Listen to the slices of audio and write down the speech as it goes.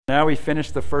Now we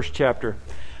finished the first chapter.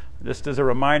 Just as a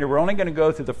reminder, we're only going to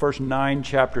go through the first 9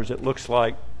 chapters, it looks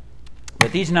like.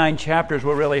 But these 9 chapters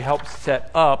will really help set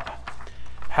up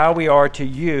how we are to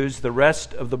use the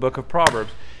rest of the book of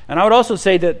Proverbs. And I would also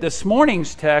say that this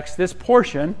morning's text, this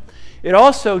portion, it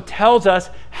also tells us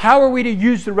how are we to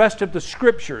use the rest of the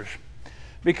Scriptures.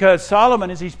 Because Solomon,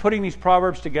 as he's putting these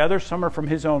Proverbs together, some are from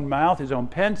his own mouth, his own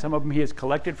pen, some of them he has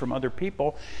collected from other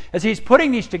people. As he's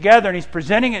putting these together and he's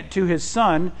presenting it to his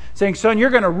son, saying, son,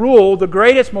 you're going to rule the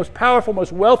greatest, most powerful,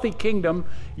 most wealthy kingdom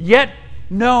yet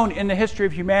known in the history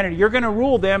of humanity. You're going to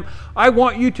rule them. I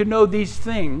want you to know these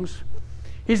things.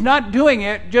 He's not doing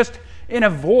it just in a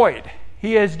void.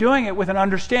 He is doing it with an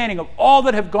understanding of all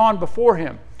that have gone before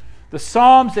him. The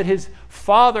Psalms that his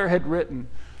father had written,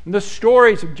 the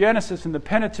stories of Genesis and the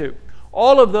Pentateuch,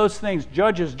 all of those things,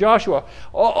 Judges, Joshua,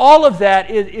 all of that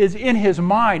is in his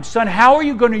mind. Son, how are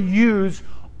you going to use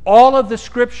all of the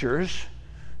Scriptures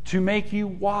to make you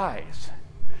wise?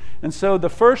 And so the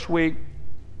first week,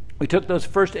 we took those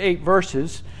first 8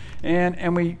 verses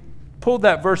and we pulled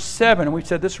that verse 7 and we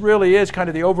said this really is kind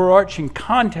of the overarching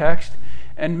context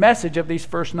and message of these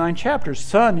first 9 chapters.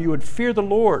 Son, you would fear the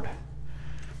Lord,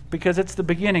 because it's the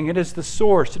beginning, it is the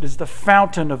source, it is the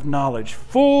fountain of knowledge.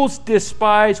 Fools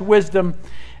despise wisdom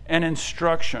and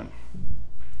instruction.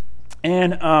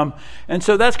 And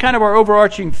so that's kind of our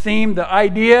overarching theme, the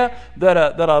idea that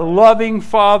a loving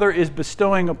father is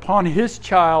bestowing upon his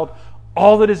child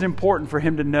all that is important for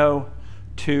him to know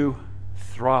to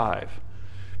thrive.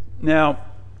 Now,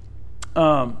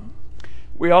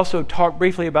 we also talked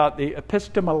briefly about the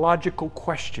epistemological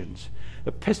questions.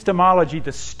 Epistemology,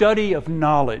 the study of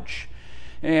knowledge.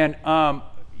 And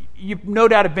you no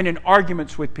doubt have been in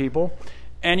arguments with people,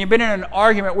 and you've been in an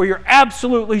argument where you're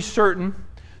absolutely certain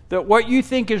that what you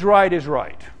think is right,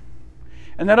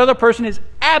 and that other person is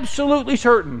absolutely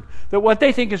certain that what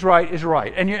they think is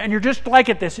right, and you're just like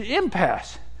at this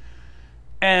impasse.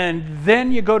 And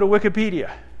then you go to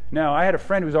Wikipedia. Now, I had a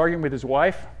friend who was arguing with his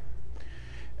wife,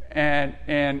 and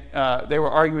they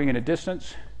were arguing in a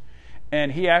distance. And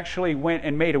he actually went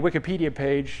and made a Wikipedia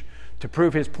page to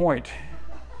prove his point,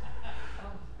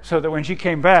 so that when she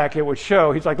came back, it would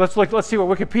show. He's like, let's see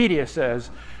what Wikipedia says.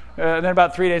 And then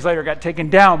about 3 days later, it got taken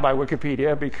down by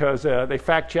Wikipedia because they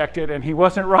fact-checked it, and he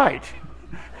wasn't right.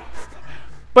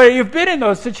 But you've been in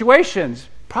those situations.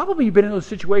 Probably you've been in those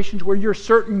situations where you're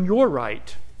certain you're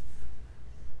right,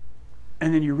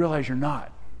 and then you realize you're not.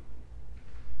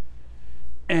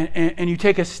 And you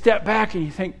take a step back and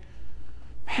you think,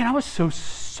 man, I was so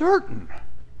certain.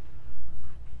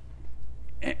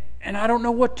 And I don't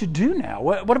know what to do now.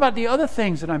 What about the other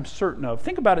things that I'm certain of?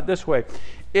 Think about it this way.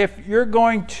 If you're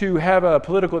going to have a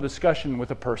political discussion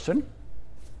with a person,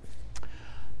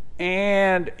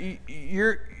 and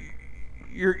you're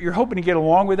hoping to get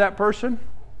along with that person,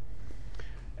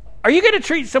 are you going to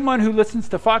treat someone who listens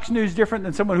to Fox News different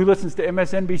than someone who listens to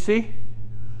MSNBC?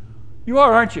 You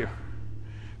are, aren't you?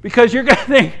 Because you're going to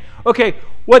think, okay,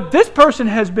 what this person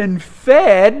has been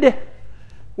fed,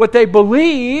 what they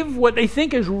believe, what they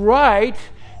think is right,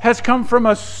 has come from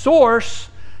a source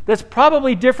that's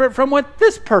probably different from what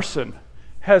this person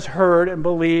has heard and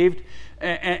believed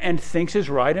and thinks is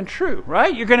right and true,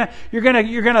 right? You're gonna,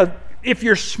 if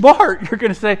you're smart, you're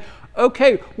gonna say,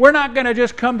 okay, we're not gonna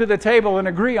just come to the table and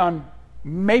agree on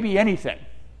maybe anything.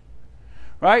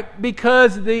 Right?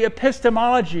 Because the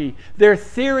epistemology, their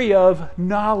theory of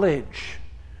knowledge,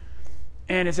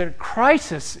 and it's a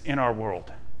crisis in our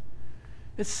world.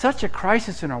 It's such a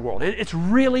crisis in our world. It's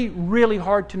really, really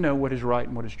hard to know what is right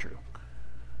and what is true.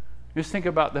 Just think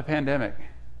about the pandemic.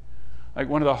 Like,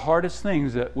 one of the hardest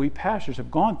things that we pastors have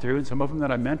gone through, and some of them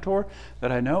that I mentor,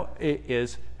 that I know,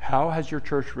 is how has your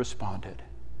church responded?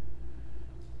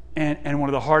 And one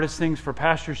of the hardest things for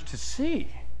pastors to see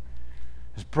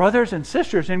is brothers and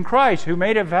sisters in Christ who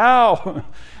made a vow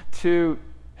to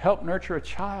help nurture a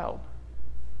child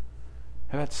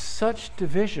have had such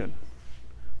division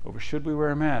over should we wear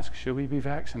a mask, should we be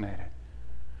vaccinated,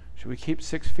 should we keep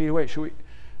 6 feet away,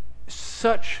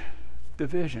 such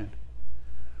division.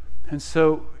 And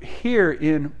so here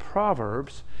in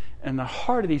Proverbs, and the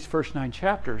heart of these first 9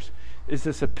 chapters, is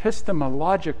this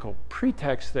epistemological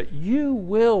pretext that you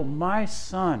will, my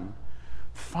son,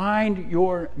 find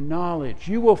your knowledge.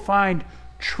 You will find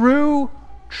true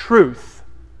truth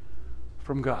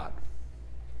from God.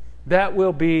 That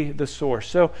will be the source.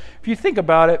 So if you think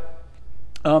about it,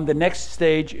 the next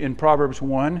stage in Proverbs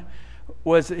 1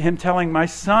 was him telling my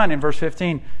son in verse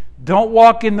 15, don't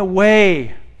walk in the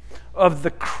way of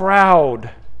the crowd,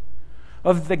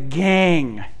 of the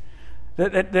gang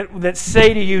that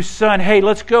say to you, son, hey,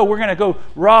 let's go. We're going to go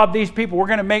rob these people. We're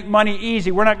going to make money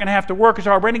easy. We're not going to have to work as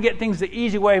hard. We're going to get things the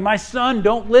easy way. My son,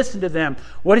 don't listen to them.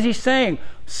 What is he saying?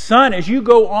 Son, as you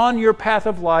go on your path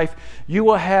of life, you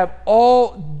will have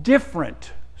all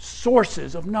different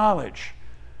sources of knowledge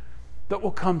that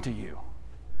will come to you.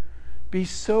 Be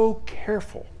so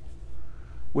careful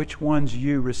which ones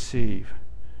you receive.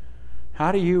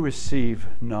 How do you receive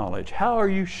knowledge? How are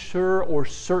you sure or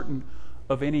certain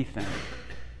of anything?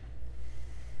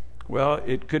 Well,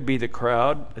 it could be the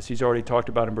crowd, as he's already talked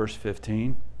about in verse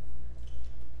 15.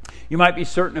 You might be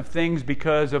certain of things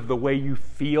because of the way you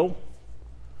feel.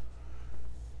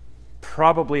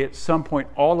 Probably at some point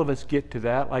all of us get to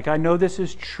that. Like, I know this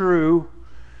is true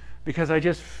because I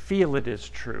just feel it is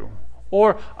true.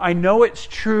 Or I know it's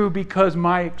true because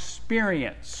my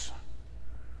experience.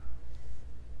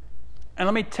 And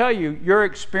let me tell you, your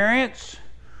experience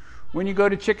when you go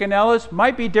to Chickenellis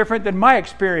might be different than my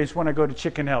experience when I go to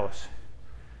Chickenellis.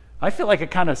 I feel like a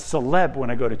kind of celeb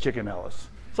when I go to Chickenellis.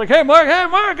 It's like, hey, Mark,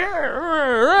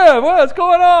 what's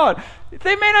going on?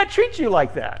 They may not treat you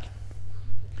like that.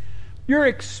 Your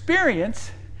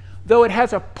experience, though it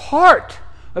has a part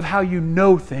of how you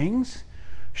know things,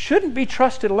 shouldn't be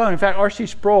trusted alone. In fact, R.C.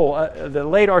 Sproul, the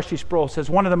late R.C. Sproul, says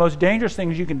one of the most dangerous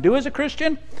things you can do as a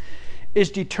Christian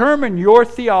is determine your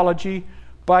theology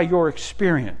by your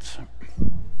experience.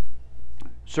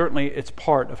 Certainly, it's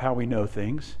part of how we know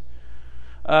things.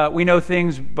 We know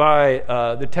things by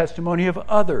the testimony of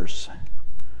others.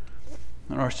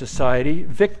 In our society,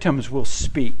 victims will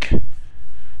speak.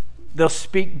 They'll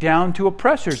speak down to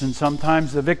oppressors, and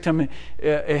sometimes the victim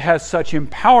has such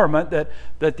empowerment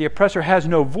that the oppressor has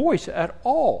no voice at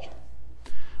all.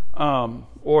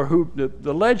 Or who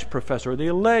the alleged professor or the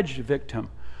alleged victim.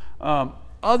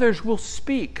 Others will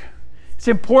speak. It's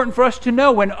important for us to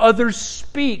know when others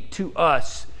speak to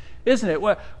us, isn't it?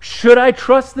 Well, should I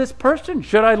trust this person?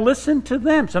 Should I listen to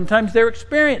them? Sometimes their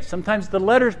experience, sometimes the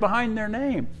letters behind their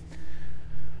name.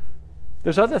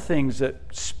 There's other things that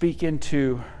speak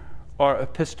into our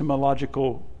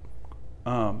epistemological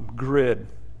grid.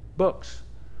 Books.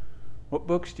 What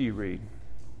books do you read?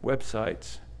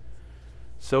 Websites.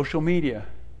 Social media.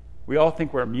 We all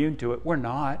think we're immune to it. We're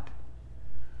not.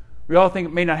 We all think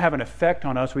it may not have an effect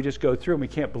on us. We just go through and we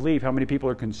can't believe how many people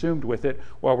are consumed with it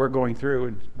while we're going through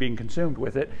and being consumed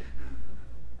with it.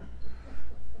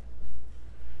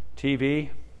 TV.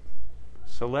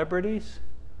 Celebrities.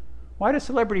 Why do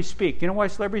celebrities speak? You know why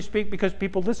celebrities speak? Because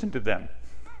people listen to them.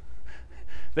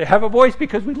 They have a voice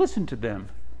because we listen to them.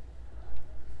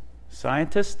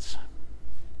 Scientists?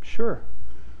 Sure.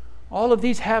 All of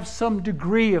these have some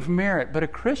degree of merit, but a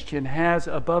Christian has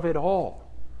above it all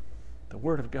the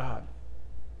Word of God.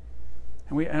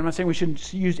 And I'm not saying we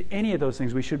shouldn't use any of those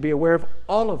things. We should be aware of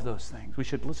all of those things. We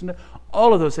should listen to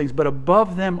all of those things, but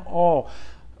above them all,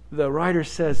 the writer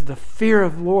says the fear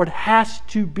of the Lord has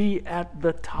to be at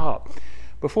the top.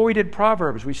 Before we did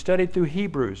Proverbs, we studied through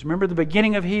Hebrews. Remember the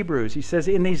beginning of Hebrews. He says,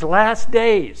 in these last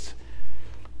days,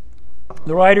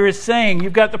 the writer is saying,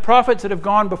 you've got the prophets that have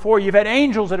gone before you. You've had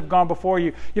angels that have gone before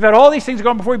you. You've had all these things that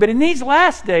have gone before you. But in these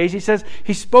last days, he says,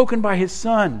 he's spoken by his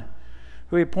Son,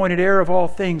 who he appointed heir of all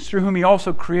things, through whom he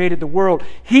also created the world.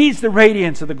 He's the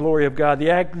radiance of the glory of God,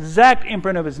 the exact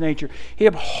imprint of his nature. He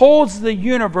upholds the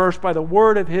universe by the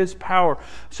word of his power.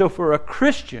 So for a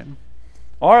Christian,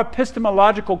 our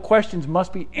epistemological questions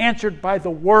must be answered by the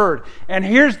Word. And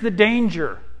here's the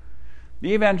danger.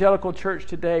 The evangelical church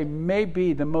today may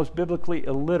be the most biblically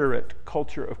illiterate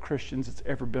culture of Christians that's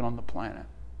ever been on the planet.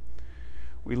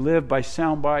 We live by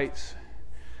sound bites.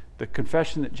 The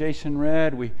confession that Jason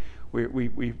read, we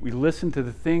listen to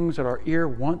the things that our ear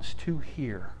wants to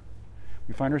hear.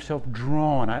 We find ourselves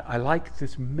drawn. I like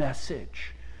this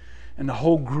message. And the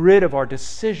whole grid of our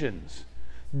decisions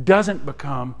doesn't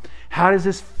become, how does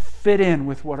this fit in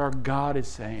with what our God is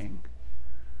saying?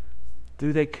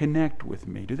 Do they connect with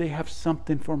me? Do they have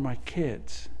something for my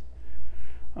kids?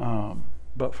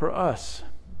 But for us,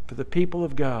 for the people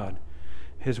of God,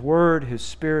 His Word, His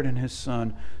Spirit, and His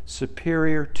Son,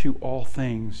 superior to all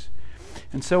things.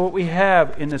 And so what we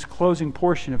have in this closing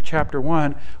portion of chapter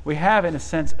 1, we have in a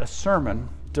sense a sermon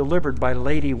delivered by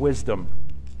Lady Wisdom.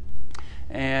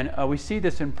 And we see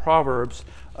this in Proverbs.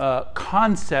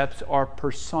 Concepts are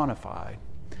personified.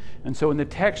 And so in the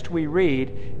text we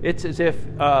read, it's as if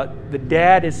the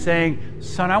dad is saying,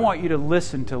 son, I want you to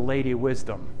listen to Lady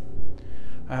Wisdom.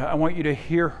 I want you to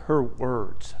hear her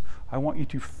words. I want you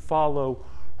to follow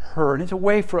her. And it's a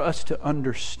way for us to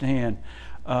understand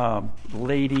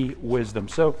Lady Wisdom.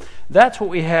 So that's what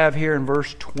we have here in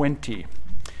verse 20.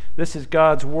 This is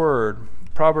God's word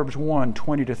Proverbs 1,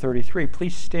 20-33.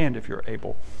 Please stand if you're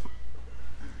able.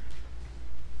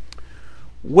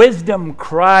 Wisdom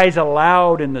cries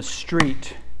aloud in the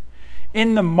street.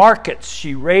 In the markets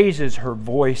she raises her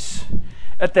voice.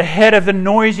 At the head of the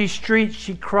noisy streets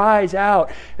she cries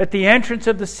out. At the entrance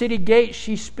of the city gate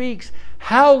she speaks.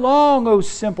 How long, O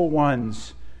simple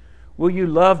ones, will you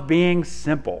love being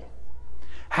simple?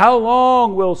 How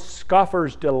long will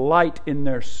scoffers delight in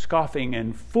their scoffing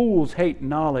and fools hate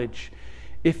knowledge?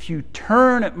 If you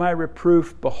turn at my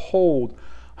reproof, behold,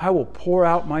 I will pour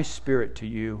out my spirit to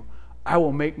you. I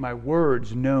will make my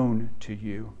words known to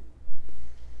you.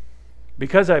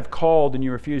 Because I've called and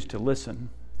you refuse to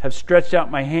listen, have stretched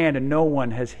out my hand and no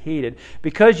one has heeded,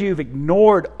 because you've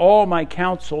ignored all my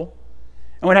counsel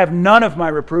and would have none of my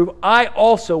reproof, I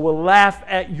also will laugh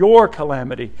at your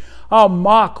calamity. I'll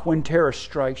mock when terror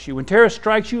strikes you. When terror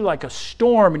strikes you like a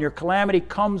storm and your calamity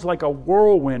comes like a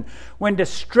whirlwind, when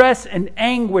distress and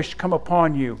anguish come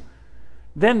upon you,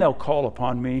 then they'll call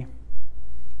upon me,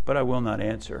 but I will not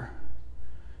answer.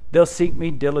 They'll seek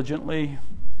me diligently,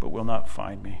 but will not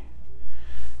find me,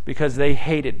 because they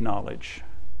hated knowledge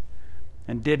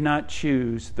and did not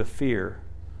choose the fear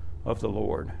of the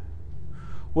Lord,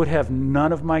 would have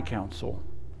none of my counsel,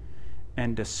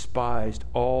 and despised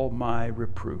all my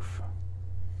reproof.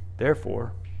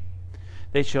 Therefore,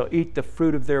 they shall eat the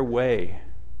fruit of their way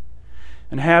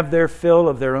and have their fill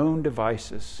of their own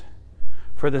devices.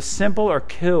 For the simple are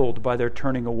killed by their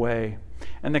turning away,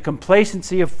 and the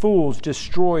complacency of fools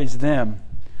destroys them.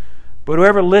 But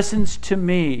whoever listens to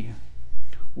me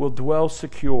will dwell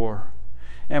secure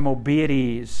and will be at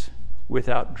ease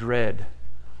without dread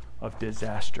of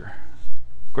disaster.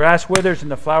 Grass withers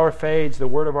and the flower fades. The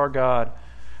word of our God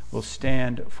will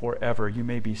stand forever. You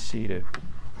may be seated.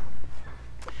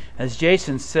 As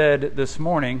Jason said this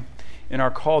morning in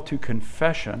our call to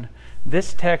confession,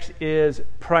 this text is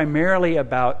primarily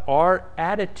about our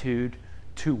attitude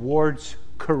towards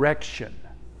correction.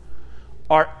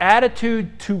 Our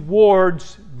attitude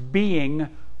towards being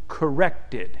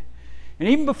corrected. And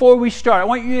even before we start, I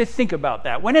want you to think about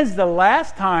that. When is the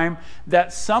last time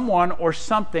that someone or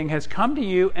something has come to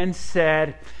you and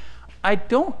said, I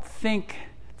don't think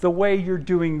the way you're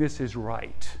doing this is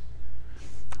right.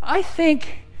 I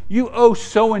think you owe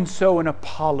so-and-so an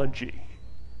apology.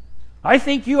 I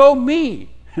think you owe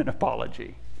me an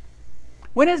apology.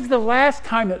 When is the last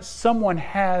time that someone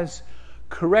has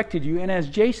corrected you? And as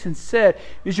Jason said,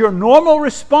 is your normal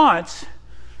response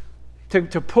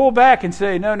to pull back and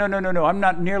say, no, I'm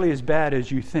not nearly as bad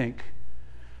as you think.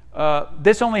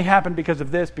 This only happened because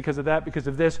of this, because of that, because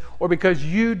of this, or because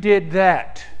you did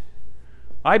that.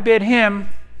 I bit him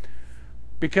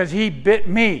because he bit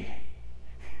me.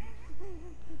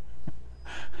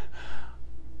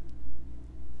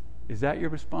 Is that your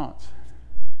response?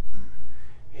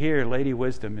 Here, Lady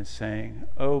Wisdom is saying,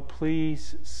 oh,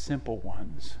 please, simple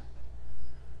ones,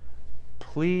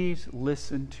 please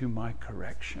listen to my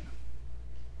correction.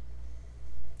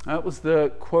 That was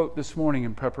the quote this morning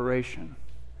in preparation.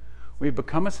 We've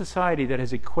become a society that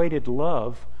has equated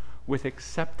love with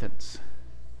acceptance.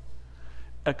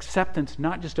 Acceptance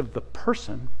not just of the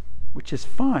person, which is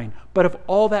fine, but of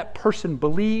all that person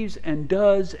believes and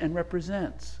does and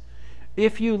represents.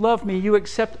 If you love me, you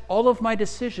accept all of my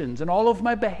decisions and all of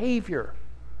my behavior.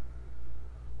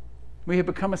 We have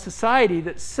become a society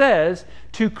that says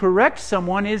to correct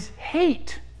someone is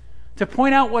hate. To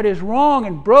point out what is wrong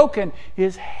and broken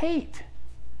is hate.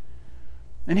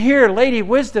 And here, Lady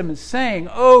Wisdom is saying,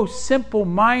 oh,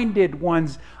 simple-minded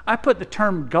ones. I put the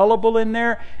term gullible in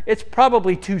there. It's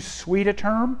probably too sweet a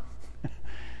term.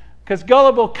 Because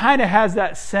gullible kind of has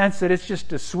that sense that it's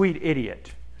just a sweet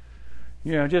idiot.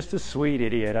 You know, just a sweet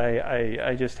idiot.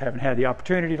 I just haven't had the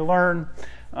opportunity to learn.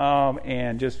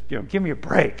 And just, give me a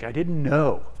break. I didn't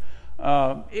know.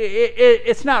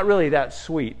 It's not really that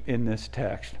sweet in this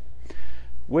text.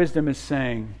 Wisdom is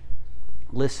saying,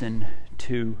 listen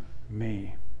to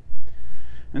me.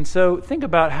 And so think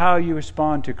about how you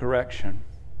respond to correction.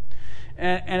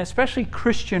 And especially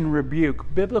Christian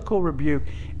rebuke, biblical rebuke,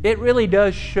 it really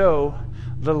does show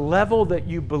the level that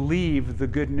you believe the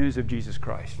good news of Jesus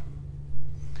Christ.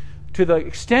 To the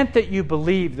extent that you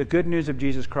believe the good news of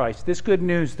Jesus Christ, this good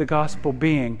news, the gospel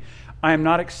being, I am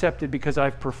not accepted because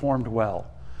I've performed well.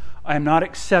 I am not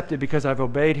accepted because I've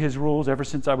obeyed His rules ever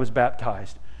since I was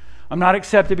baptized. I'm not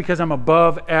accepted because I'm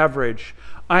above average.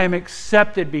 I am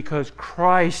accepted because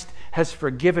Christ has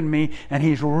forgiven me and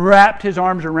He's wrapped His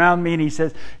arms around me and He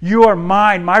says, you are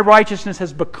mine. My righteousness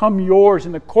has become yours.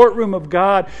 In the courtroom of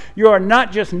God, you are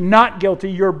not just not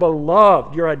guilty, you're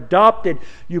beloved. You're adopted.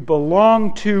 You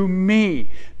belong to me.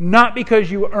 Not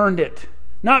because you earned it,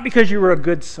 Not because you were a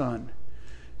good son.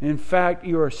 In fact,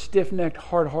 you are a stiff-necked,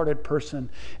 hard-hearted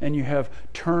person, and you have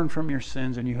turned from your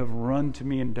sins, and you have run to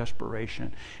me in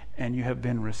desperation, and you have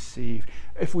been received.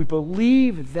 If we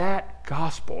believe that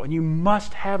gospel, and you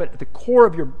must have it at the core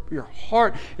of your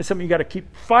heart, it's something you got to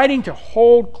keep fighting to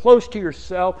hold close to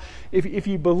yourself. If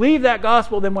you believe that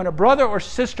gospel, then when a brother or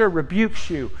sister rebukes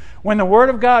you, when the Word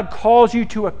of God calls you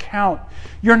to account,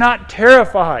 you're not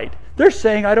terrified. They're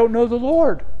saying, I don't know the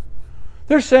Lord.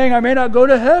 They're saying, I may not go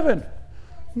to heaven.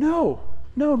 No,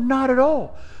 not at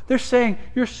all. They're saying,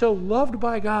 you're so loved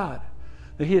by God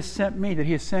that He has sent me, that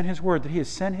He has sent His Word, that He has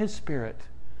sent His Spirit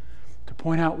to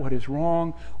point out what is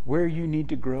wrong, where you need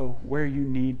to grow, where you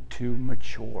need to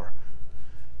mature.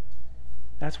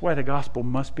 That's why the gospel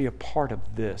must be a part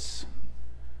of this.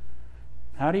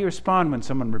 How do you respond when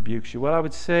someone rebukes you? Well, I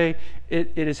would say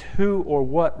it is who or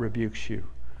what rebukes you,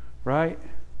 right?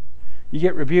 You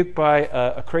get rebuked by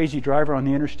a crazy driver on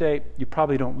the interstate, you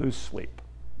probably don't lose sleep.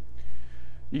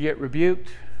 You get rebuked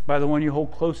by the one you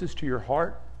hold closest to your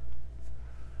heart,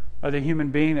 by the human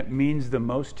being that means the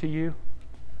most to you.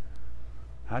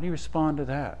 How do you respond to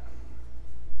that?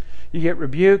 You get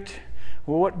rebuked.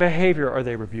 Well, what behavior are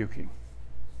they rebuking?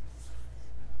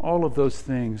 All of those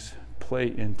things play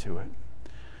into it.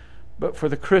 But for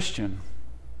the Christian,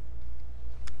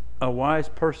 a wise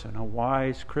person, a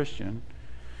wise Christian,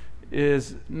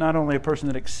 is not only a person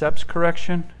that accepts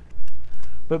correction,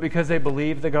 but because they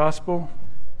believe the gospel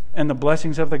and the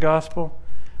blessings of the gospel,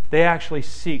 they actually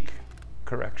seek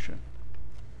correction.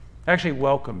 Actually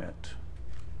welcome it.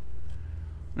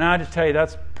 Now, I just tell you,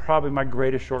 that's probably my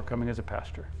greatest shortcoming as a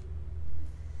pastor.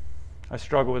 I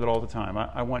struggle with it all the time.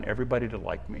 I want everybody to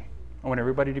like me. I want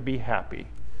everybody to be happy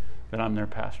that I'm their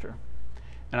pastor.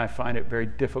 And I find it very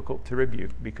difficult to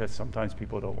rebuke because sometimes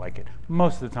people don't like it.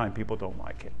 Most of the time, people don't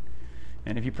like it.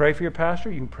 And if you pray for your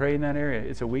pastor, you can pray in that area.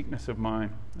 It's a weakness of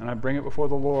mine. And I bring it before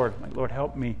the Lord. Like, Lord,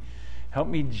 help me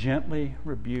gently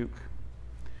rebuke.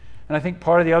 And I think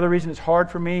part of the other reason it's hard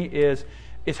for me is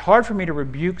it's hard for me to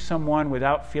rebuke someone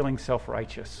without feeling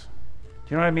self-righteous.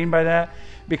 Do you know what I mean by that?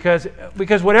 Because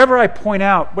whatever I point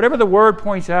out, whatever the Word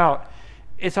points out,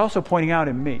 it's also pointing out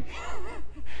in me.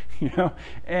 You know?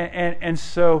 And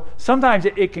so sometimes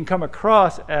it can come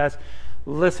across as,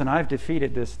 listen, I've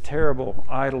defeated this terrible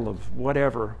idol of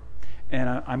whatever, and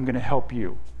I'm going to help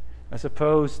you. As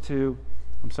opposed to,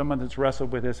 I'm someone that's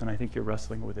wrestled with this, and I think you're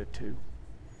wrestling with it too.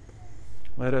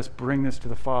 Let us bring this to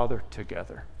the Father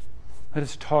together. Let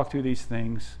us talk through these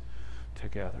things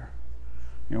together.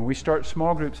 You know, we start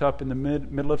small groups up in the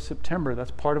middle of September.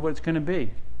 That's part of what it's going to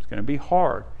be. It's going to be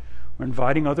hard. We're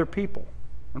inviting other people.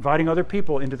 Inviting other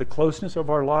people into the closeness of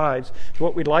our lives, to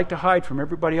what we'd like to hide from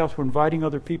everybody else. We're inviting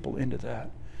other people into that.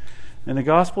 And the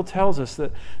gospel tells us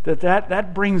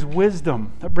that brings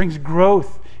wisdom, that brings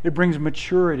growth, it brings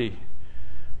maturity.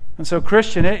 And so,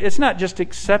 Christian, it's not just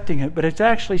accepting it, but it's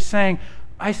actually saying,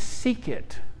 I seek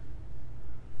it.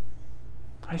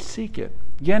 I seek it.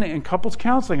 Again, in couples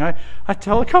counseling, I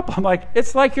tell a couple, I'm like,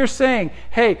 it's like you're saying,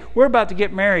 hey, we're about to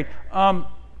get married.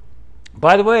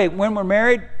 By the way, when we're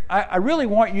married, I really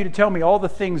want you to tell me all the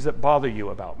things that bother you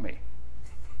about me.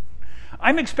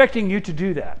 I'm expecting you to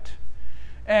do that.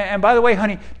 And by the way,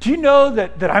 honey, do you know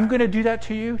that I'm going to do that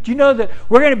to you? Do you know that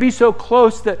we're going to be so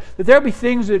close that there'll be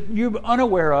things that you're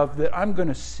unaware of that I'm going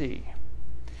to see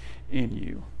in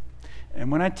you?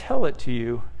 And when I tell it to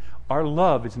you, our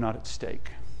love is not at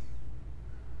stake.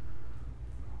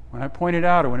 When I point it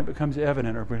out or when it becomes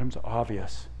evident or becomes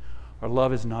obvious, our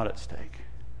love is not at stake.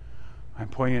 I'm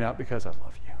pointing it out because I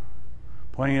love you.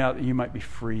 Pointing out that you might be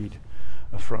freed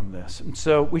from this. And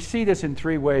so we see this in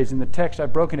three ways. In the text,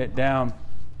 I've broken it down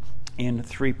in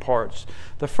three parts.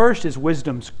 The first is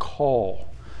wisdom's call.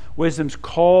 Wisdom's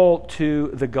call to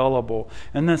the gullible.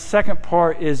 And the second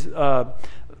part is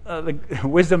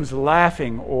wisdom's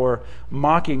laughing or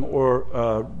mocking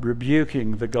or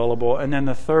rebuking the gullible. And then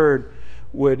the third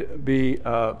would be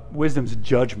wisdom's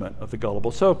judgment of the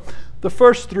gullible. So the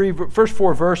first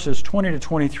four verses, 20 to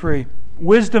 23,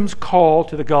 wisdom's call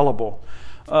to the gullible.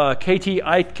 K.T.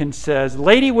 Aitken says,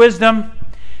 Lady Wisdom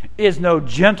is no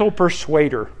gentle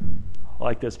persuader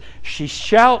like this. She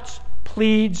shouts,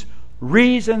 pleads,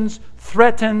 reasons,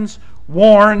 threatens,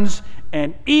 warns,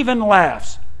 and even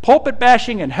laughs. Pulpit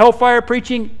bashing and hellfire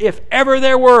preaching, if ever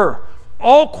there were.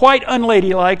 All quite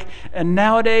unladylike, and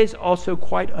nowadays also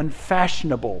quite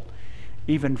unfashionable,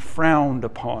 even frowned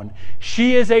upon.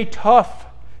 She is a tough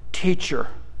teacher.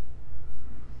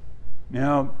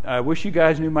 Now, I wish you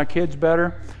guys knew my kids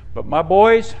better, but my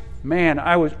boys, man,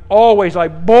 I was always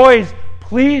like, boys,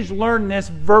 please learn this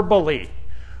verbally.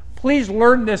 Please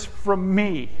learn this from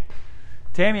me.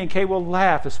 Tammy and Kay will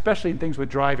laugh, especially in things with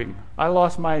driving. I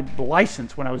lost my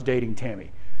license when I was dating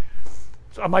Tammy.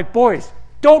 So I'm like, boys,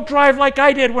 don't drive like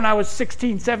I did when I was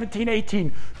 16, 17,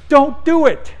 18. Don't do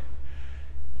it.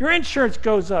 Your insurance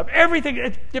goes up.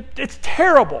 Everything, it's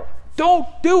terrible. Don't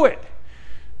do it.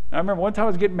 I remember one time I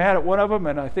was getting mad at one of them,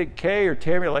 and I think Kay or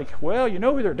Tammy were like, well, you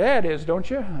know who their dad is, don't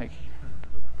you? Like,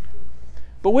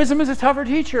 but wisdom is a tougher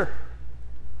teacher.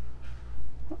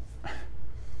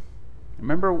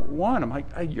 Remember one, I'm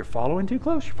like, hey, you're following too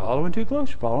close. You're following too close.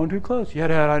 You're following too close. Yeah,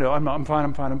 Dad, I know. I'm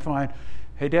fine.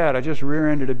 Hey, Dad, I just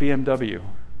rear-ended a BMW.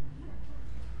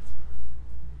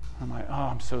 I'm like, oh,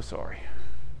 I'm so sorry.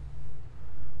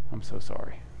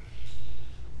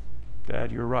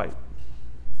 Dad, you're right.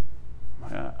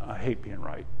 I hate being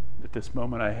right. At this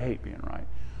moment, I hate being right.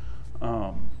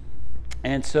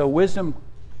 And so wisdom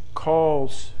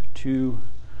calls to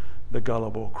the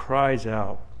gullible, cries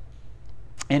out.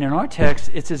 And in our text,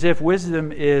 it's as if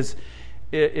wisdom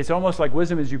it's almost like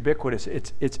wisdom is ubiquitous.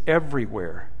 It's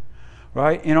everywhere,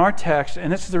 right? In our text,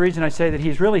 and this is the reason I say that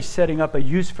he's really setting up a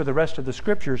use for the rest of the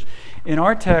scriptures. In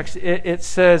our text, it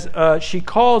says she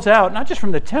calls out, not just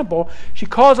from the temple, she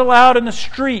calls aloud in the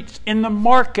streets, in the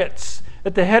markets,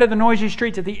 at the head of the noisy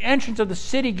streets, at the entrance of the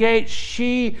city gates.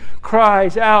 She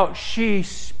cries out, she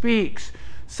speaks.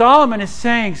 Solomon is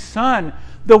saying, son,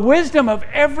 the wisdom of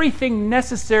everything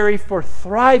necessary for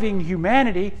thriving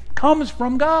humanity comes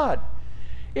from God.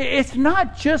 It's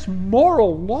not just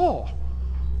moral law.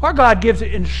 Our God gives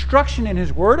instruction in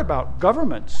His Word about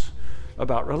governments,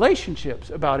 about relationships,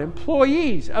 about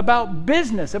employees, about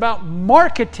business, about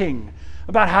marketing,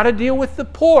 about how to deal with the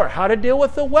poor, how to deal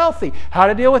with the wealthy, how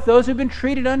to deal with those who've been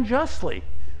treated unjustly.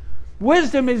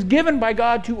 Wisdom is given by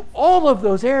God to all of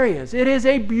those areas. It is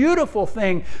a beautiful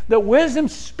thing that wisdom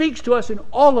speaks to us in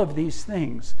all of these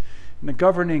things. In the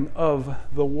governing of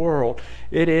the world,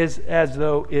 it is as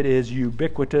though it is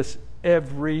ubiquitous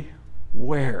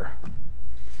everywhere.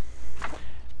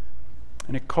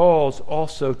 And it calls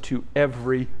also to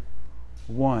everyone.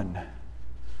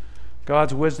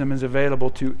 God's wisdom is available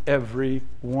to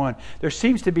everyone. There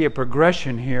seems to be a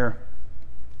progression here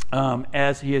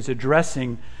as he is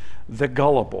addressing the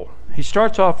gullible. He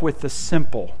starts off with the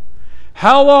simple.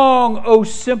 How long, O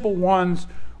simple ones,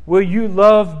 will you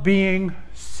love being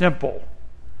simple?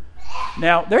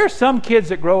 Now, there are some kids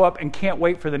that grow up and can't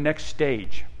wait for the next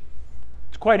stage.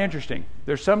 It's quite interesting.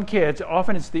 There's some kids,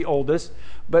 often it's the oldest,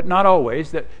 but not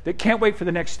always, that can't wait for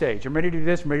the next stage. I'm ready to do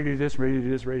this, I'm ready to do this, I'm ready to do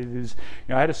this, I'm ready to do this.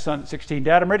 You know, I had a son at 16.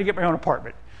 Dad, I'm ready to get my own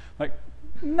apartment. Like,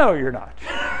 no, you're not.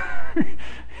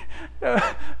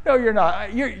 No, you're not.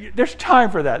 There's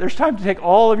time for that. There's time to take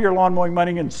all of your lawn mowing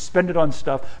money and spend it on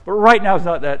stuff. But right now is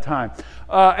not that time.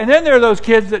 And then there are those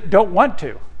kids that don't want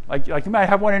to. Like you might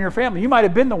have one in your family. You might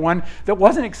have been the one that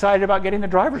wasn't excited about getting the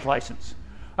driver's license.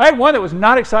 I had one that was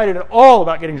not excited at all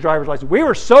about getting a driver's license. We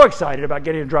were so excited about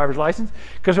getting a driver's license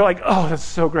because we're like, oh, that's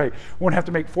so great. We won't have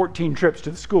to make 14 trips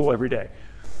to the school every day.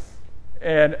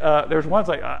 And there's ones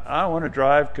like, I don't want to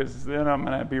drive because then I'm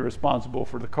going to be responsible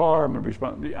for the car. I'm going to be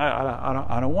responsible.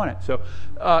 I don't want it. So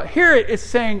here it's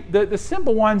saying the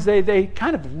simple ones, they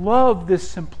kind of love this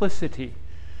simplicity.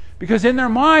 Because in their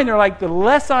mind, they're like, the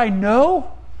less I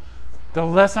know, the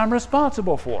less I'm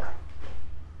responsible for.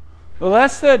 The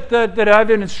less that I've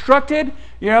been instructed,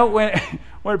 you know, when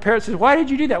a parent says, why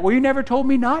did you do that? Well, you never told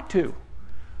me not to.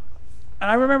 And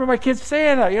I remember my kids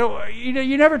saying that,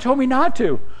 you never told me not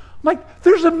to. I'm like,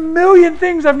 there's a million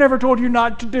things I've never told you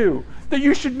not to do that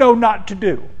you should know not to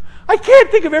do. I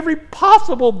can't think of every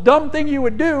possible dumb thing you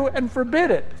would do and forbid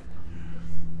it.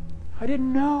 I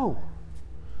didn't know.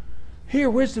 Here,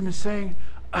 wisdom is saying,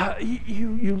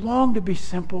 you long to be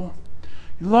simple.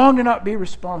 You long to not be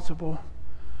responsible.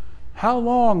 How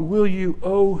long will you,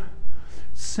 oh,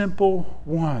 simple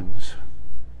ones?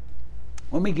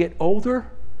 When we get older,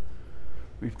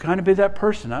 we've kind of been that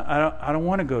person. I don't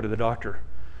want to go to the doctor.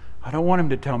 I don't want him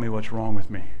to tell me what's wrong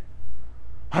with me.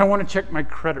 I don't want to check my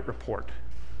credit report.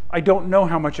 I don't know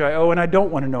how much I owe, and I don't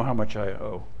want to know how much I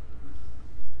owe.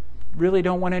 Really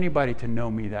don't want anybody to know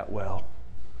me that well.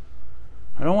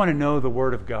 I don't want to know the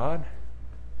Word of God.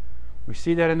 We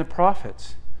see that in the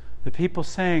prophets. The people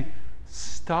saying,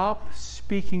 stop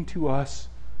speaking to us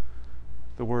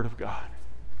the Word of God.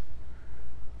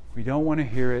 We don't want to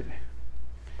hear it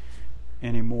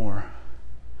anymore.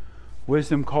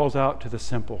 Wisdom calls out to the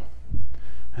simple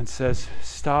and says,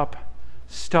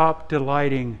 stop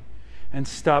delighting and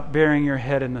stop burying your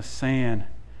head in the sand.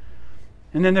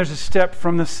 And then there's a step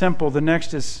from the simple. The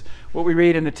next is what we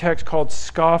read in the text called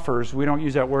scoffers. We don't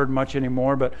use that word much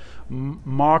anymore, but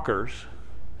mockers.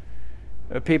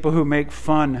 People who make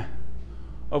fun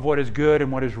of what is good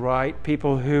and what is right,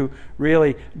 people who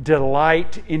really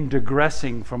delight in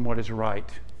digressing from what is right.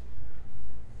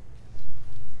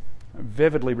 I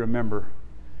vividly remember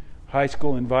high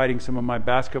school inviting some of my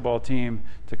basketball team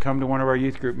to come to one of our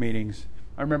youth group meetings.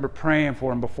 I remember praying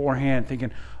for them beforehand,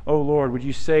 thinking, oh Lord, would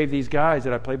you save these guys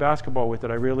that I play basketball with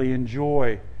that I really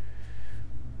enjoy?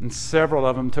 And several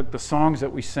of them took the songs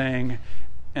that we sang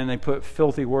and they put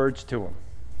filthy words to them.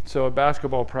 So at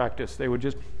basketball practice, they would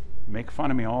just make fun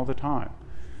of me all the time.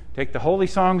 Take the holy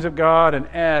songs of God and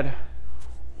add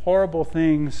horrible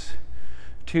things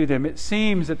to them. It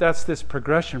seems that that's this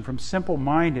progression from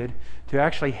simple-minded to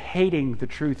actually hating the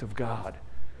truth of God.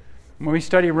 When we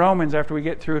study Romans after we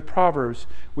get through with Proverbs,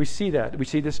 we see that. We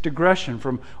see this digression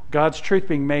from God's truth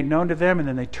being made known to them, and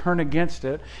then they turn against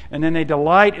it, and then they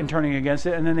delight in turning against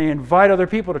it, and then they invite other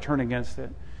people to turn against it.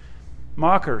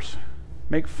 Mockers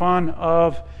make fun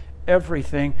of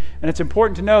everything. And it's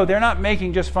important to know they're not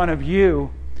making just fun of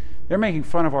you. They're making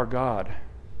fun of our God.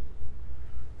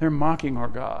 They're mocking our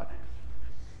God.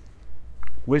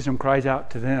 Wisdom cries out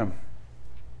to them.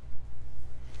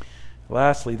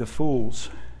 Lastly, the fools.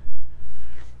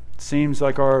 It seems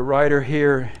like our writer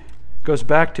here goes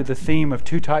back to the theme of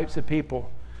two types of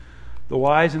people: the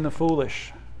wise and the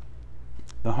foolish,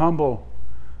 the humble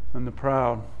and the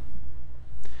proud.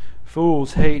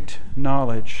 Fools hate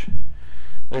knowledge.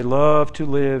 They love to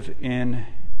live in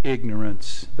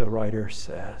ignorance, the writer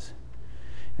says.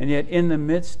 And yet in the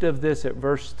midst of this, at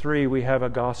verse 3, we have a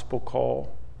gospel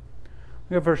call.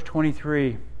 We have verse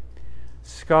 23.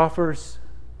 Scoffers,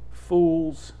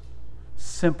 fools,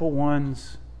 simple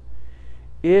ones,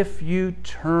 if you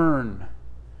turn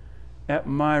at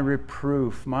my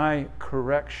reproof, my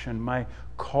correction, my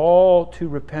call to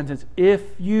repentance, if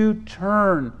you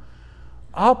turn,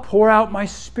 I'll pour out my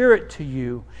Spirit to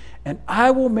you, and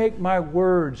I will make my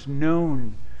words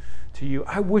known to you.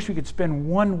 I wish we could spend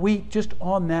 1 week just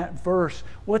on that verse.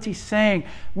 What's he saying?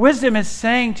 Wisdom is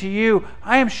saying to you,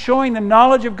 I am showing the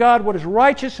knowledge of God, what is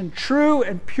righteous and true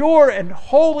and pure and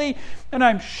holy, and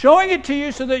I'm showing it to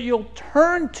you so that you'll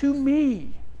turn to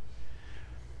me.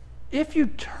 If you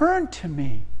turn to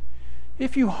me,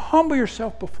 if you humble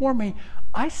yourself before me,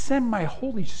 I send my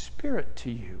Holy Spirit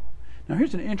to you. Now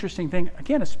here's an interesting thing,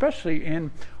 again, especially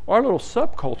in our little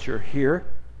subculture here.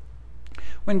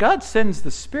 When God sends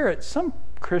the Spirit, some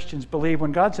Christians believe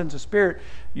when God sends the Spirit,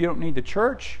 you don't need the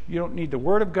church, you don't need the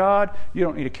Word of God, you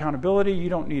don't need accountability, you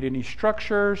don't need any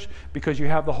structures because you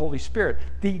have the Holy Spirit.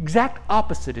 The exact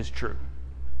opposite is true.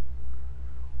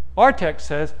 Our text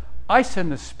says, I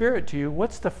send the Spirit to you.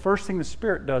 What's the first thing the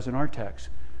Spirit does in our text?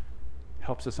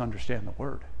 Helps us understand the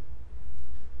Word.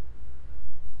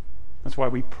 That's why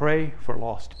we pray for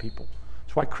lost people.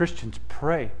 That's why Christians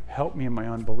pray, help me in my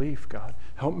unbelief, God.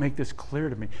 Help make this clear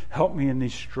to me. Help me in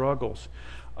these struggles.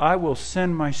 I will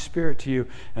send my Spirit to you.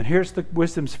 And here's the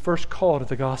wisdom's first call to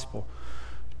the gospel.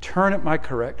 Turn at my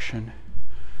correction.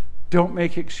 Don't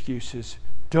make excuses.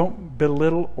 Don't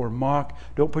belittle or mock.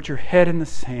 Don't put your head in the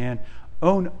sand.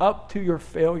 Own up to your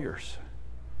failures.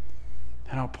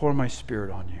 And I'll pour my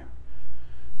Spirit on you.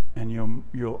 And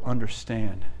you'll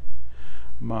understand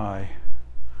my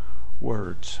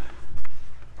words.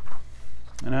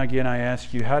 And again, I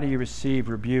ask you, how do you receive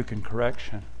rebuke and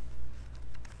correction?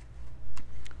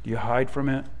 Do you hide from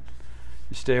it?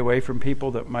 You stay away from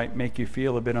people that might make you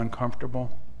feel a bit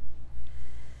uncomfortable?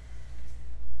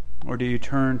 Or do you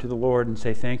turn to the Lord and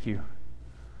say, thank you?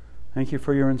 Thank you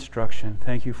for your instruction.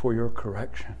 Thank you for your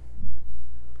correction.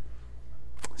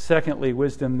 Secondly,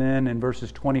 wisdom then in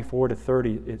verses 24 to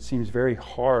 30, it seems very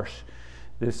harsh.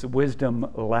 This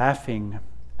wisdom laughing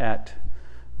at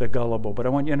the gullible. But I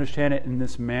want you to understand it in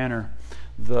this manner.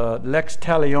 The lex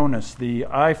talionis, the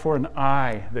eye for an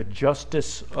eye, the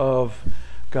justice of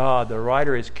God. The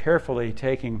writer is carefully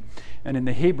taking, and in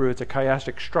the Hebrew it's a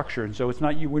chiastic structure, and so it's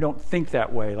not we don't think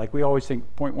that way. Like we always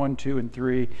think point 1, 2, and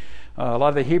 3. A lot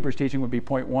of the Hebrew's teaching would be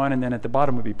point 1, and then at the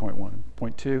bottom would be point 1,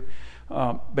 point 2.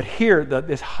 But here,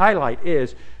 this highlight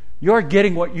is, you're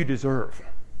getting what you deserve.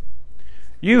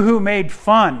 You who made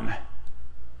fun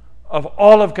of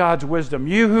all of God's wisdom.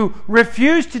 You who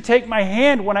refused to take my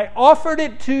hand when I offered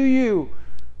it to you.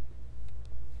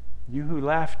 You who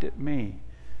laughed at me.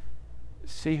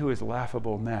 See who is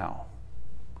laughable now.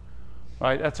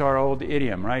 Right? That's our old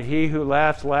idiom, right? He who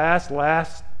laughs last,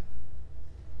 laughs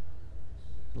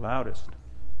loudest.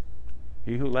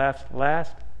 He who laughs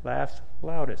last, laughs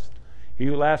loudest. He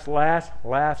who laughs last,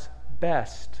 laughs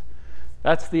best.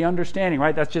 That's the understanding,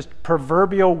 right? That's just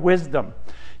proverbial wisdom.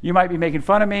 You might be making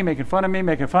fun of me,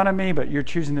 but you're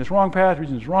choosing this wrong path,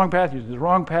 choosing this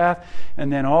wrong path,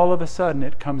 and then all of a sudden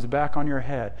it comes back on your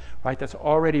head, right? That's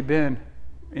already been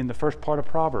in the first part of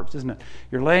Proverbs, isn't it?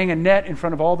 You're laying a net in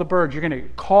front of all the birds. You're going to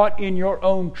get caught in your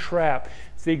own trap.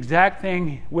 It's the exact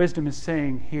thing wisdom is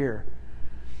saying here.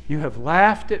 You have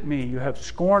laughed at me. You have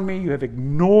scorned me. You have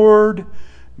ignored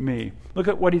me. Look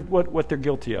at what they're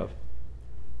guilty of.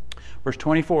 Verse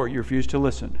 24, you refuse to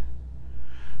listen.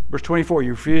 Verse 24,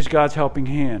 you refused God's helping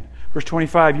hand. Verse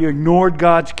 25, you ignored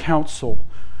God's counsel.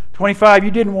 25,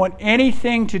 you didn't want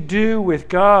anything to do with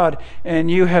God, and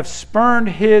you have spurned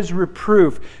His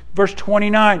reproof. Verse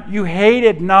 29, you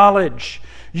hated knowledge.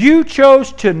 You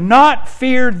chose to not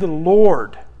fear the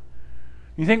Lord.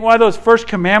 You think why those first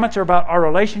commandments are about our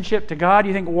relationship to God?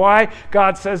 You think why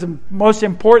God says most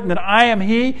important that I am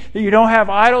He, that you don't have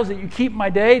idols, that you keep my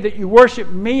day, that you worship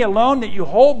me alone, that you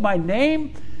hold my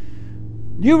name?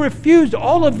 You refused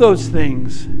all of those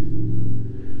things.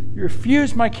 You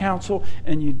refused my counsel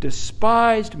and you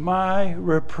despised my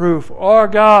reproof. Our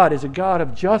God is a God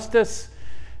of justice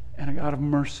and a God of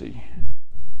mercy.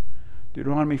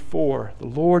 Deuteronomy 4, the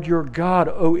Lord your God,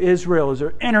 O Israel, as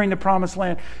they're entering the promised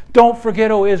land. Don't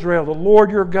forget, O Israel, the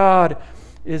Lord your God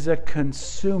is a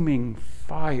consuming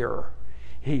fire.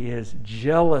 He is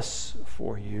jealous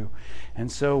for you.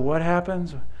 And so what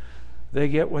happens? They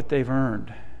get what they've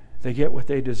earned. They get what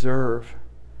they deserve.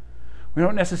 We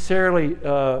don't necessarily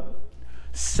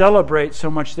celebrate so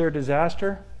much their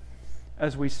disaster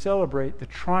as we celebrate the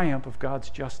triumph of God's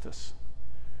justice.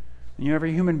 And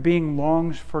every human being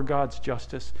longs for God's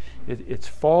justice. It's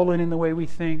fallen in the way we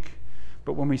think,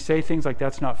 but when we say things like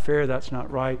that's not fair, that's not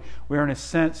right, we're in a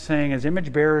sense saying as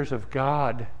image bearers of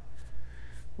God,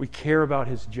 we care about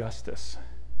His justice.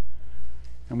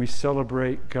 And we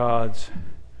celebrate God's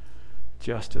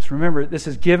justice. Remember, this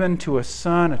is given to a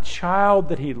son, a child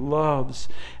that He loves,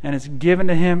 and it's given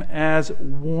to him as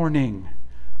warning.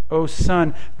 O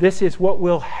son, this is what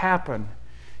will happen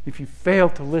if you fail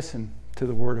to listen to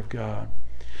the Word of God.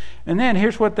 And then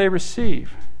here's what they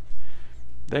receive.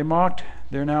 They mocked,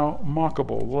 they're now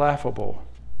mockable, laughable.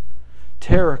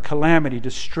 Terror, calamity,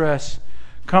 distress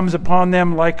comes upon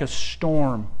them like a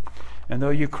storm. And though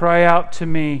you cry out to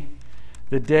me,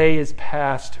 the day is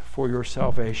past for your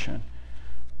salvation.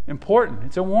 Important.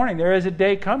 It's a warning. There is a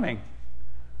day coming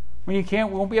when you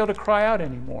won't be able to cry out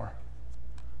anymore.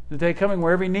 The day coming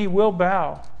where every knee will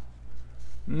bow.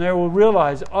 And they will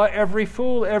realize, every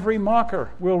fool, every mocker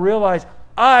will realize,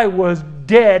 I was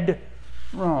dead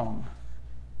wrong.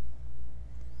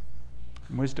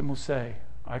 And wisdom will say,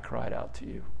 I cried out to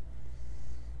you.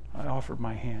 I offered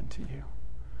my hand to you.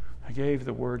 I gave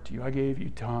the word to you. I gave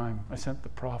you time. I sent the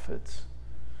prophets.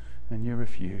 And you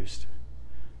refused.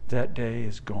 That day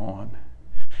is gone.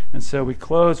 And so we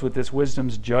close with this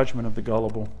wisdom's judgment of the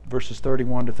gullible, verses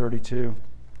 31 to 32.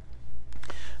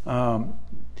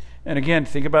 And again,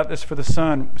 think about this for the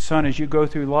son. Son, as you go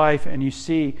through life and you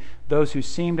see those who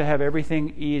seem to have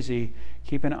everything easy,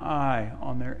 keep an eye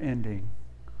on their ending.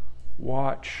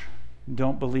 Watch.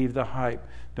 Don't believe the hype.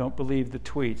 Don't believe the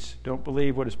tweets. Don't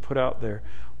believe what is put out there.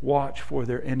 Watch for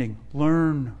their ending.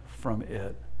 Learn from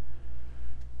it.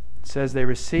 It says they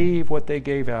receive what they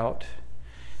gave out,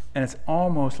 and it's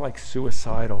almost like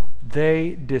suicidal.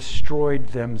 They destroyed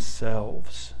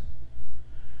themselves.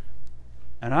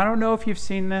 And I don't know if you've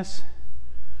seen this,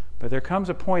 but there comes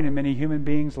a point in many human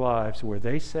beings' lives where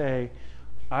they say,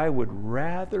 I would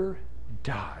rather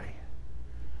die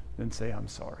than say I'm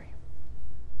sorry.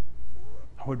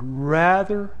 I would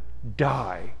rather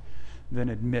die than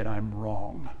admit I'm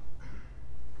wrong.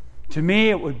 To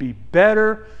me, it would be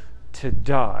better to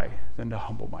die than to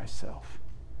humble myself.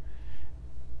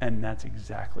 And that's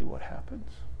exactly what happens.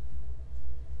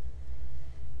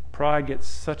 Pride gets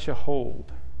such a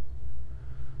hold.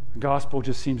 The gospel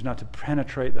just seems not to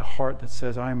penetrate the heart that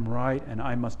says, I'm right and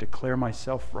I must declare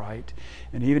myself right.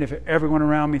 And even if everyone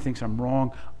around me thinks I'm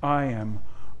wrong, I am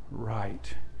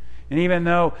right. And even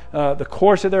though the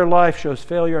course of their life shows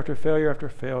failure after failure after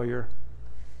failure,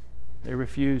 they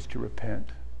refuse to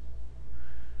repent.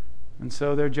 And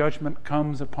so their judgment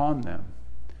comes upon them.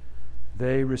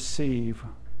 They receive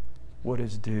what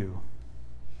is due.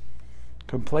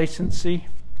 Complacency,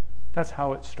 that's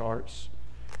how it starts.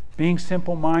 Being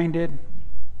simple-minded,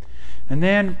 and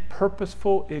then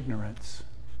purposeful ignorance.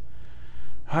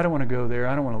 I don't want to go there.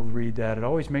 I don't want to read that. It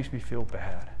always makes me feel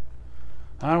bad.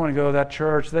 I don't want to go to that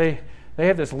church. They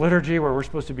have this liturgy where we're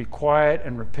supposed to be quiet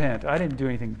and repent. I didn't do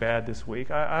anything bad this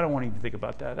week. I don't want to even think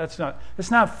about that. That's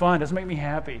not fun. It doesn't make me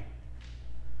happy.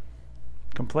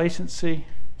 Complacency,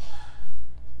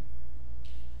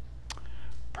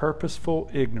 purposeful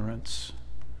ignorance,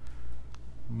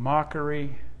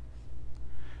 mockery,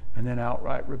 and then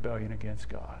outright rebellion against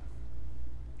God.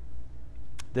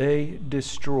 They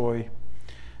destroy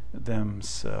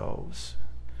themselves.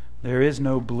 There is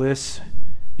no bliss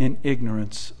in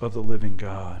ignorance of the living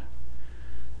God.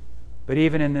 But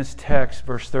even in this text,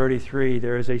 verse 33,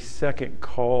 there is a second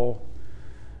call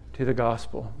to the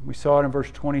gospel. We saw it in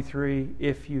verse 23,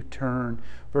 if you turn.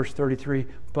 Verse 33,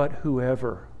 but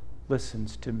whoever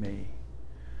listens to me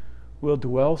will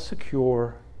dwell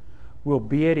secure, will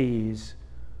be at ease,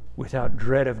 without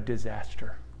dread of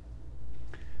disaster.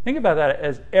 Think about that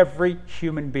as every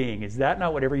human being. Is that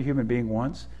not what every human being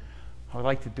wants? I would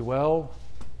like to dwell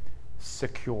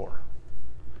secure.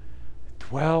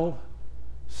 Dwell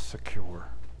secure.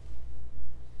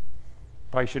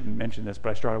 Probably shouldn't mention this, but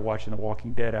I started watching The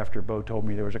Walking Dead after Bo told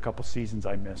me there was a couple seasons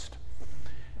I missed.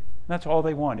 And that's all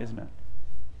they want, isn't it?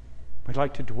 We'd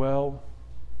like to dwell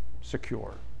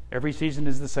secure. Every season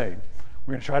is the same.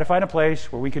 We're going to try to find a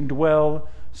place where we can dwell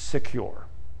secure.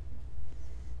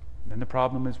 And then the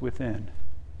problem is within.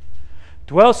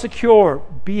 Dwell secure,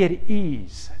 be at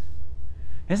ease.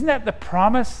 Isn't that the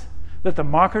promise that the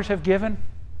mockers have given?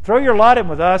 Throw your lot in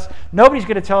with us. Nobody's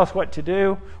going to tell us what to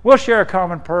do. We'll share a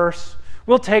common purse.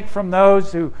 We'll take from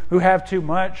those who have too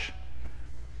much.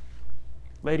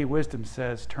 Lady Wisdom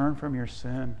says, turn from your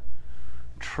sin.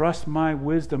 Trust my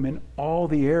wisdom in all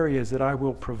the areas that I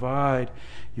will provide.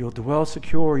 You'll dwell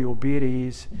secure, you'll be at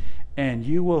ease, and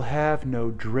you will have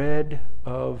no dread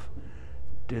of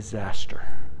disaster.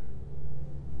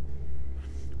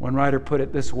 One writer put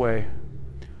it this way: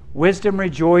 wisdom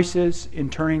rejoices in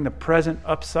turning the present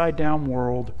upside-down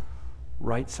world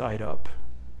right side up.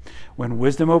 When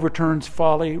wisdom overturns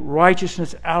folly,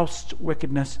 righteousness ousts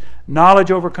wickedness,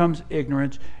 knowledge overcomes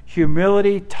ignorance,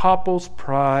 humility topples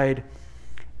pride,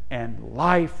 and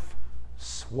life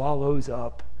swallows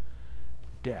up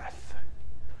death.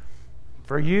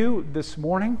 For you this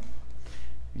morning,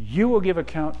 you will give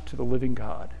account to the living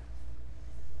God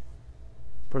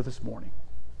for this morning.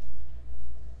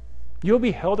 You'll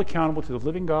be held accountable to the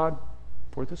living God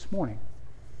for this morning.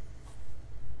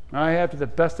 I have, to the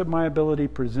best of my ability,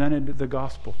 presented the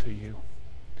gospel to you.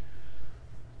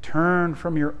 Turn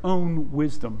from your own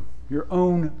wisdom, your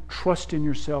own trust in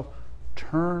yourself.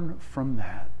 Turn from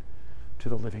that to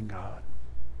the living God.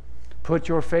 Put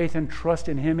your faith and trust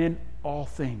in Him in all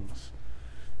things,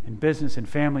 in business, in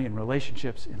family, in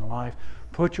relationships, in life.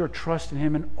 Put your trust in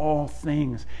Him in all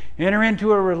things. Enter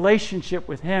into a relationship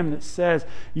with Him that says,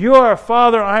 you are a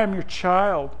father, I am your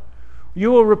child.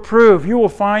 You will reprove, you will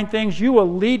find things, you will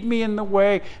lead me in the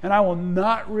way, and I will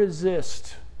not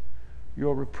resist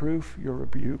your reproof, your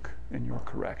rebuke, and your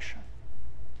correction.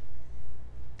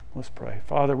 Let's pray.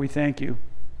 Father, we thank you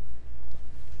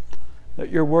that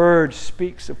your word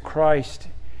speaks of Christ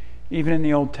even in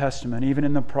the Old Testament, even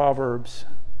in the Proverbs.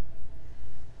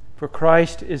 For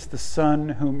Christ is the Son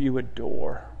whom you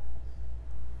adore.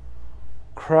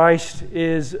 Christ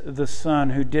is the Son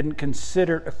who didn't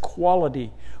consider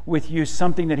equality with you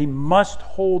something that He must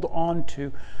hold on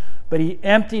to, but He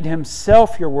emptied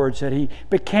Himself, your word said. He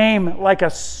became like a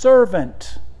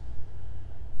servant,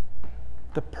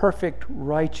 the perfect,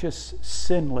 righteous,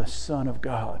 sinless Son of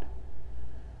God.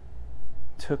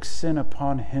 Took sin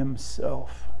upon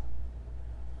Himself.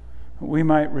 We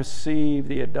might receive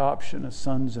the adoption of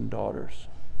sons and daughters.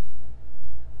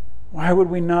 Why would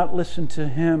we not listen to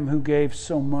Him who gave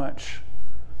so much?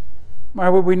 Why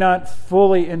would we not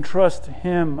fully entrust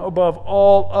Him above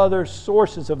all other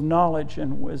sources of knowledge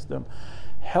and wisdom?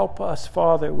 Help us,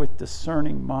 Father, with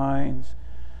discerning minds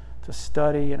to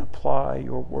study and apply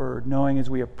your word, knowing as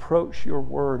we approach your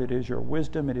word, it is your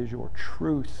wisdom, it is your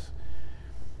truth.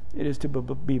 It is to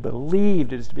be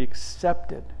believed, it is to be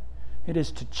accepted. It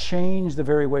is to change the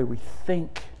very way we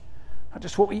think. Not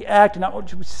just what we act, not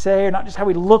what we say, or not just how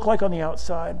we look like on the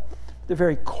outside, the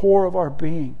very core of our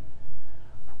being.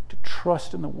 To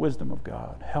trust in the wisdom of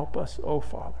God. Help us, O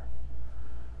Father.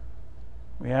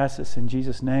 We ask this in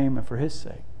Jesus' name and for His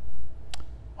sake.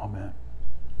 Amen.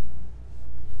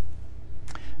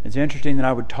 It's interesting that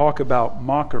I would talk about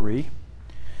mockery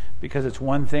because it's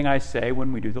one thing I say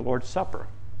when we do the Lord's Supper.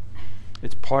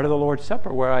 It's part of the Lord's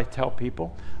Supper where I tell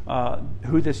people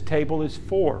who this table is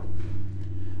for.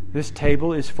 This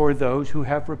table is for those who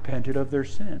have repented of their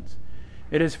sins.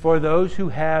 It is for those who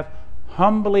have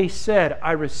humbly said,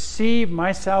 I receive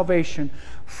my salvation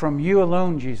from you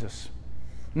alone, Jesus.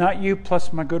 Not you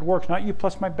plus my good works, not you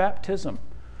plus my baptism.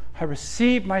 I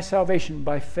receive my salvation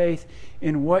by faith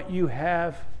in what you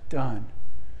have done.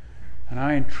 And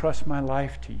I entrust my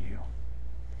life to you.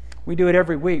 We do it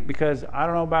every week because I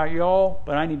don't know about y'all,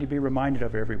 but I need to be reminded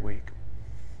of it every week.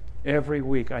 Every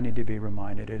week I need to be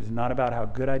reminded. It is not about how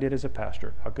good I did as a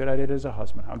pastor, how good I did as a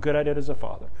husband, how good I did as a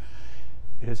father.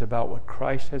 It is about what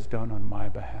Christ has done on my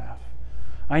behalf.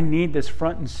 I need this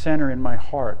front and center in my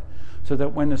heart so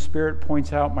that when the Spirit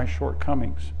points out my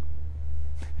shortcomings,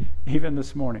 even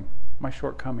this morning, my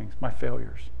shortcomings, my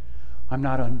failures, I'm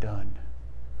not undone.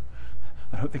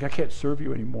 I don't think I can't serve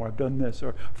you anymore. I've done this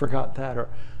or forgot that. Or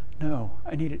no,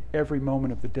 I need it every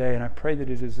moment of the day, and I pray that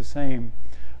it is the same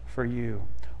for you.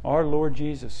 Our Lord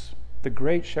Jesus, the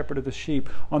great shepherd of the sheep,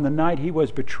 on the night he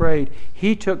was betrayed,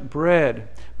 he took bread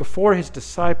before his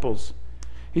disciples.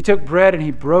 He took bread and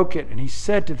he broke it, and he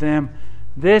said to them,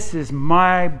 "This is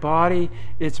my body.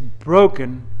 It's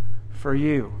broken for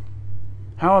you."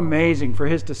 How amazing for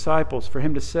his disciples, for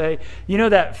him to say, you know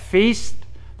that feast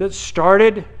that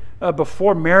started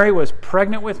before Mary was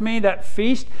pregnant with me, that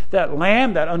feast, that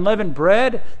lamb, that unleavened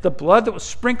bread, the blood that was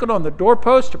sprinkled on the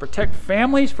doorpost to protect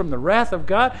families from the wrath of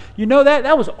God, you know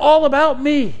that was all about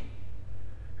me.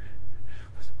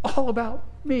 It was all about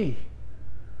me.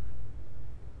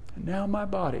 And now my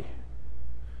body,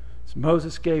 as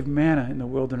Moses gave manna in the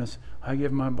wilderness, I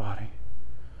give my body.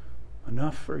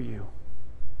 Enough for you.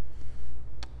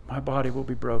 My body will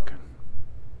be broken.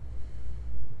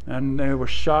 And they were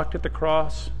shocked at the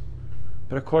cross.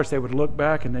 But of course they would look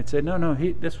back and they'd say, no,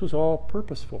 this was all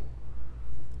purposeful.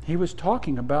 He was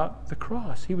talking about the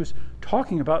cross. He was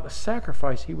talking about the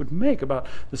sacrifice he would make, about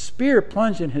the spear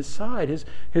plunged in his side.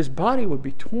 His body would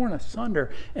be torn asunder.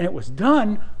 And it was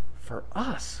done for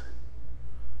us.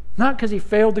 Not because he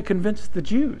failed to convince the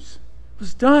Jews. It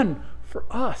was done for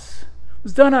us. It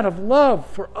was done out of love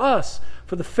for us,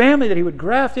 for the family that he would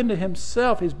graft into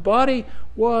himself. His body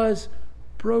was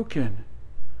broken.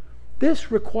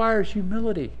 This requires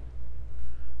humility.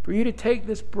 For you to take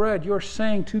this bread, you're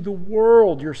saying to the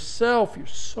world, yourself, your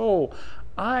soul,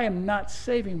 I am not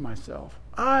saving myself.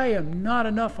 I am not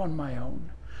enough on my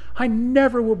own. I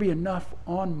never will be enough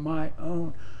on my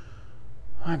own.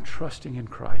 I'm trusting in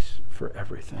Christ for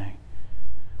everything.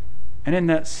 And in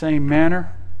that same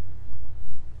manner,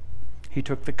 he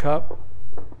took the cup,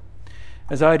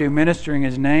 as I do, ministering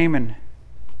his name, and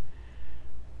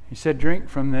he said, drink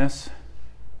from this,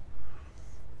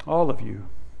 all of you.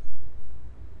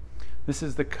 This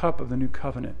is the cup of the new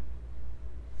covenant.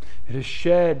 It is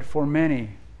shed for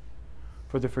many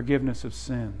for the forgiveness of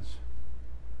sins.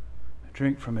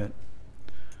 Drink from it,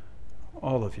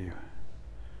 all of you.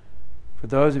 For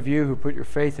those of you who put your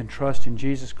faith and trust in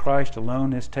Jesus Christ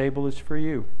alone, this table is for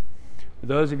you. For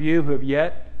those of you who have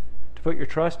yet to put your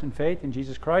trust and faith in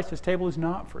Jesus Christ, this table is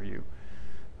not for you.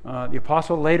 The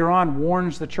apostle later on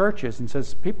warns the churches and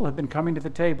says, people have been coming to the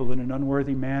table in an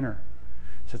unworthy manner.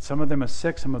 He said, some of them are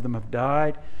sick, some of them have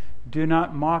died. Do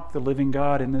not mock the living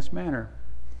God in this manner.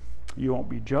 You won't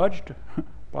be judged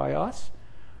by us,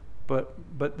 but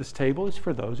this table is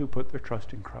for those who put their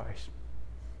trust in Christ.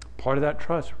 Part of that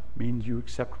trust means you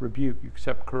accept rebuke, you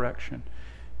accept correction.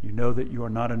 You know that you are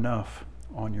not enough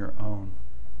on your own.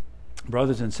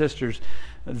 Brothers and sisters,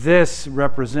 this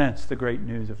represents the great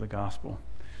news of the gospel.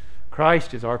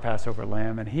 Christ is our Passover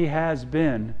lamb, and he has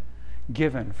been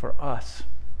given for us.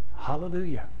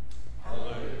 Hallelujah.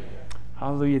 Hallelujah.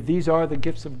 Hallelujah. These are the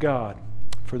gifts of God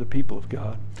for the people of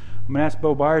God. I'm going to ask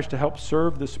Bo Byers to help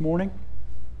serve this morning.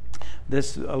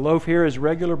 This loaf here is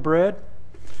regular bread,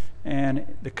 and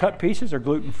the cut pieces are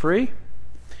gluten-free.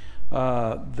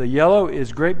 The yellow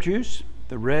is grape juice.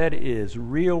 The red is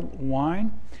real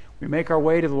wine. We make our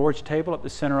way to the Lord's table up the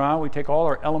center aisle. We take all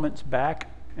our elements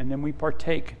back, and then we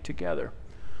partake together.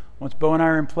 Once Bo and I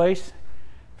are in place,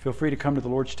 feel free to come to the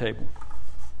Lord's table.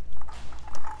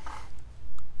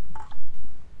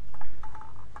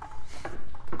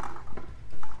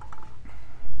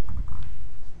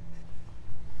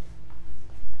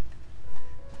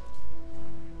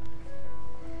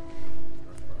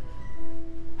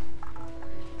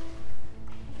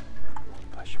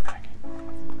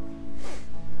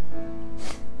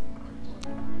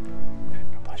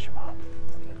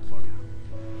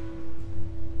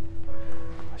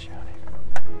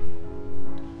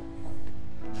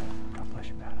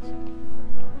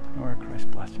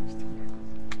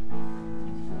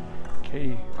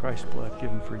 Christ's blood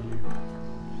given for you.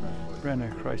 Brenda,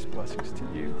 Christ's blessings to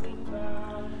you.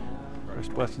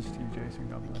 Christ's blessings to you, Jason.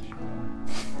 God bless you.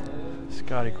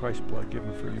 Scotty, Christ's blood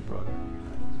given for you, brother.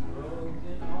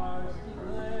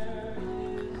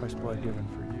 Christ's blood given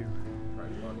for you.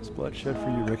 His blood shed for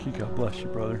you, Ricky. God bless you,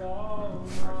 brother.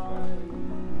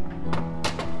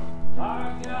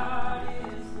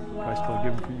 Christ's blood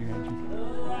given for you,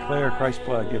 Angie. Claire, Christ's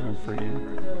blood given for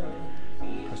you.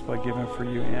 Christ's blood given for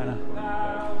you, Anna.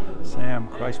 Sam,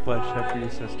 Christ's blood shed for you,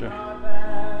 sister.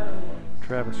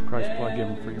 Travis, Christ's blood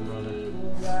given for you, brother.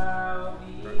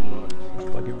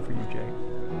 Christ's blood given for you,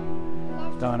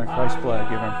 Jake. Donna, Christ's blood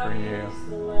given for you.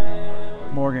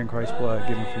 Morgan, Christ's blood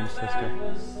given for you, sister.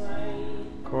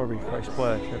 Corby, Christ's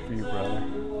blood shed for you, brother.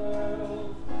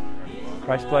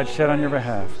 Christ's blood shed on your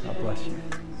behalf. God bless you.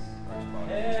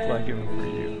 Christ's blood given for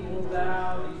you.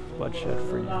 Blood shed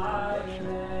for you. God bless you.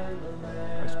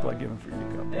 Christ's blood given for you.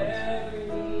 God bless.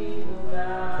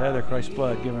 Heather, Christ's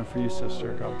blood given for you,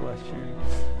 sister. God bless you.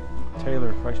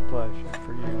 Taylor, Christ's blood shed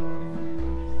for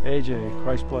you. AJ,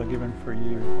 Christ's blood given for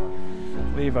you.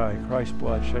 Levi, Christ's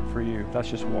blood shed for you. That's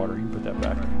just water. You can put that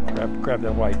back. Grab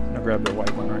that white. No, grab the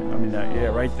white one, right? I mean that. Yeah,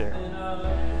 right there.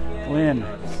 Lynn,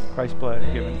 Christ's blood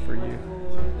given for you.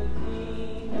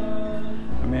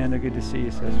 Amanda, good to see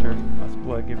you, sister. God's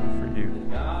blood given for you.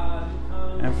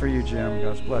 And for you, Jim,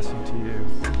 God's blessing to you.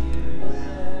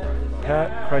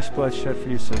 Pat, Christ's blood shed for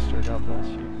you, sister. God bless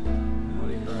you.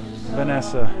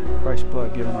 Vanessa, Christ's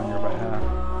blood given on your behalf.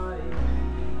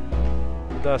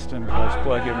 Dustin, Christ's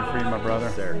blood given for you, my brother.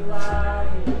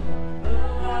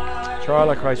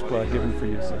 Charla, Christ's blood given for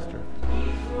you, sister.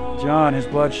 John, his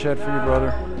blood shed for you,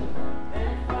 brother.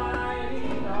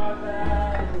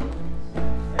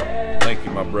 Thank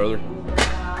you, my brother.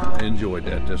 I enjoyed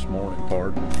that this morning,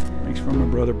 pardon. Thanks for my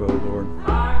brother, Bo, Lord.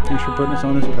 Thanks for putting us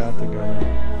on this path together.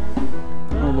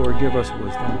 Oh, Lord, give us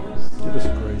wisdom. Give us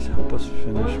grace. Help us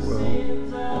finish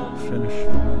well. Finish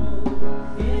strong.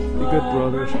 Be good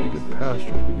brothers. Be good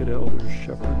pastors. Be good elders,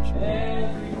 shepherds. Lord.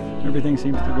 Everything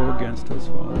seems to go against us,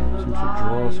 Father. Seems to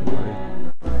draw us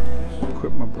away.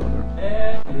 Equip my brother.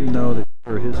 Know that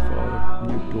you're his Father.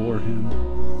 And you adore him.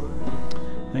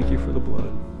 Thank you for the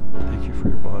blood. Thank you for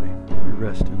your body. We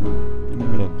rest in it.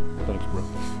 Amen. Thanks, brother.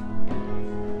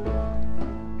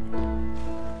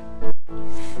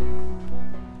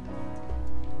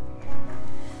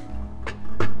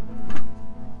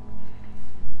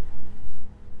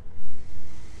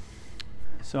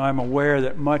 So I'm aware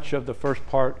that much of the first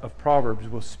part of Proverbs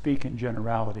will speak in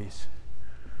generalities.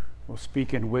 Will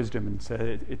speak in wisdom and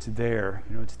say it's there.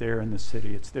 You know, it's there in the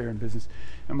city. It's there in business.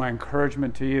 And my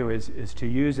encouragement to you is to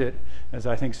use it as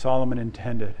I think Solomon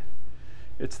intended.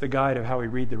 It's the guide of how we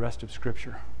read the rest of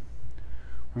Scripture.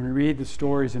 When we read the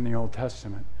stories in the Old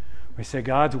Testament, we say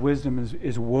God's wisdom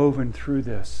is woven through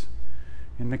this,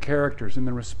 in the characters, in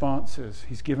the responses.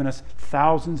 He's given us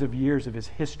thousands of years of his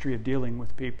history of dealing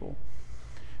with people.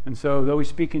 And so, though we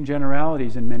speak in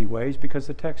generalities in many ways, because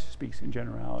the text speaks in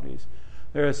generalities,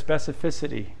 there is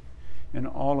specificity in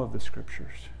all of the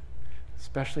Scriptures,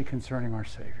 especially concerning our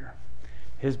Savior.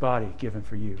 His body given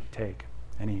for you. Take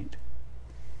and eat.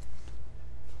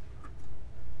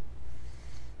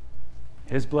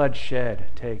 His blood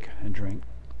shed. Take and drink.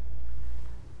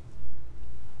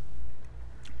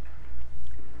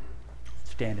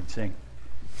 Stand and sing.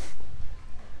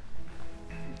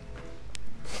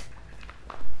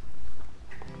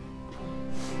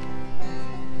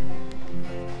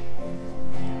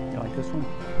 You like this one?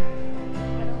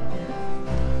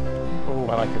 Oh,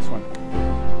 I like this one.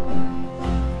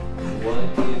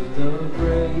 What gift of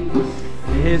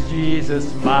grace Is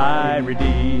Jesus my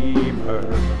Redeemer?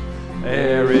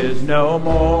 There is no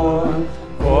more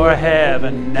for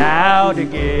heaven now to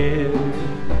give.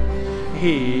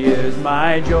 He is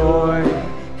my joy,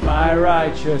 my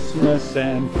righteousness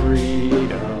and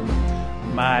freedom,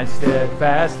 my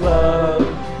steadfast love,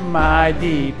 my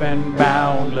deep and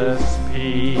boundless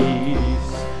peace.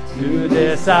 To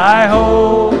this I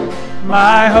hope,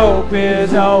 my hope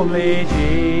is only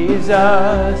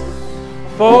Jesus,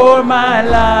 for my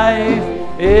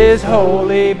life is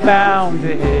wholly bound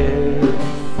to His.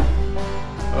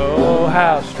 Oh,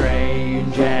 how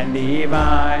strange and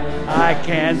divine, I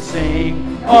can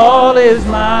sing, all is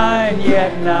mine,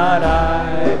 yet not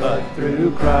I, but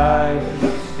through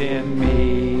Christ in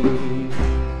me.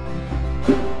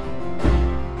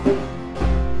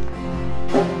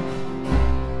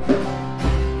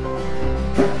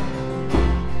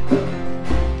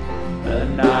 The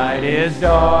night is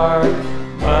dark,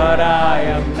 but I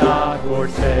am not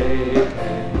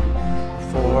forsaken,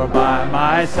 for by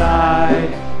my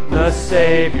side the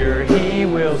Savior, He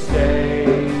will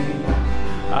stay.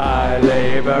 I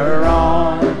labor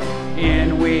on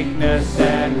in weakness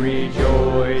and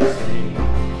rejoicing,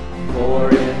 for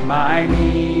in my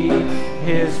need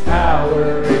His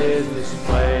power is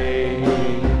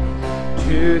displayed.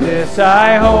 To this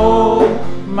I hope,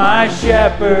 my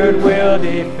shepherd will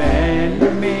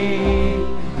defend me.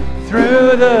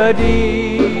 Through the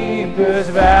deepest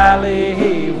valley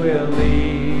He will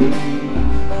lead.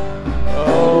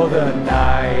 Oh, the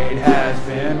night has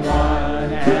been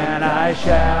won, and I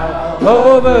shall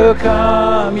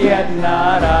overcome, yet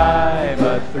not I,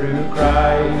 but through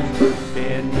Christ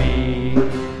in me.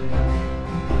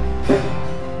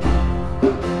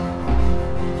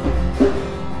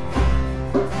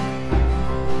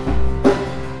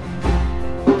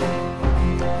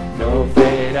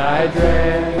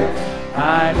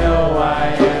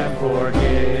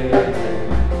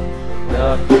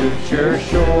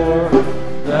 for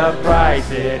the price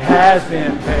it has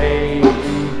been paid.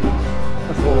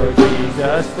 For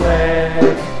Jesus bled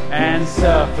and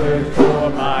suffered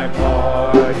for my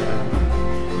part,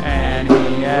 and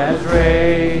he has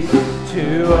raised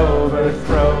to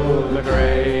overthrow the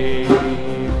grave.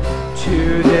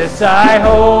 To this I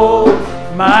hold,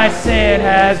 my sin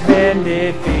has been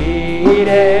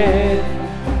defeated.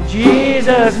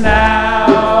 Jesus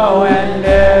now and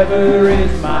ever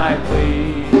is my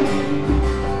plea.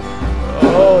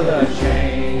 Oh, the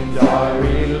chains are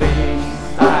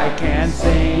released, I can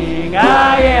sing,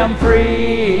 I am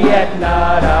free, yet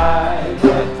not I,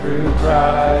 but through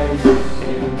Christ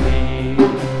in me.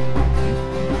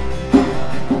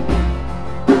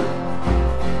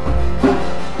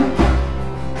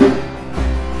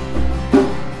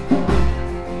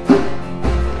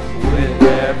 With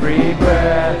every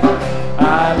breath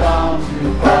I long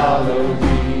to follow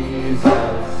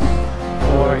Jesus,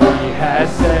 for he has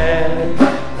said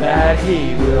that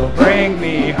he will bring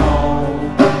me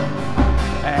home,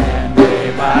 and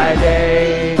day by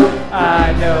day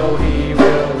I know he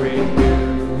will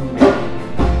renew me,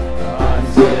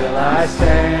 until I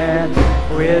stand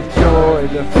with joy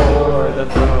before the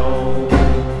throne.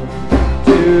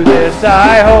 To this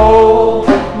I hold,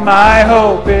 my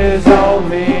hope is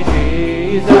only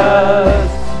Jesus,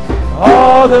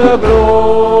 all the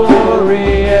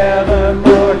glory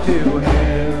evermore to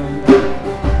him.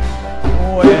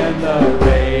 When the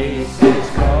race is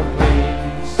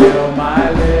complete, still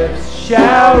my lips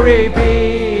shall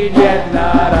repeat, yet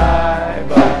not I,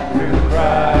 but through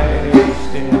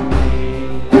Christ in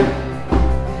me.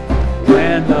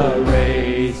 When the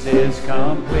race is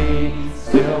complete,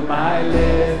 still my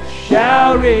lips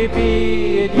shall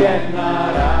repeat, yet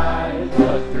not I,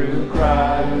 but through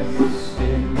Christ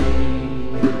in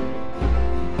me.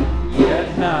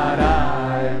 Yet not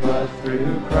I, but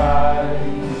through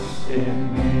Christ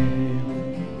in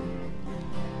me.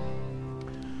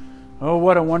 Oh,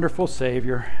 what a wonderful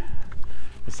Savior,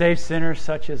 to save sinners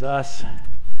such as us,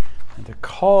 and to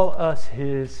call us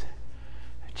his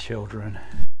children.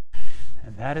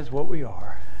 And that is what we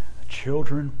are, the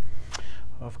children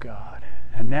of God.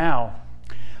 And now,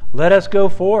 let us go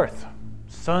forth,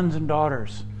 sons and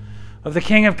daughters of the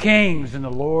King of Kings and the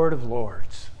Lord of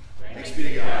Lords. Thanks be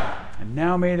to God. And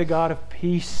now may the God of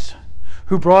peace,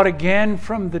 who brought again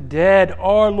from the dead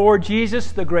our Lord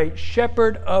Jesus, the great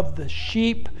shepherd of the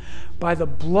sheep, by the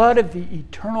blood of the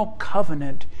eternal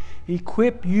covenant,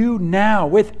 equip you now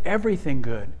with everything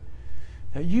good,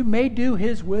 that you may do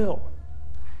his will,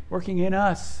 working in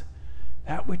us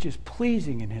that which is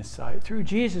pleasing in his sight, through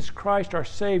Jesus Christ our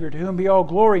Savior, to whom be all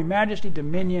glory, majesty,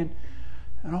 dominion,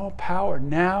 and all power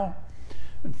now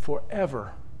and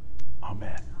forever.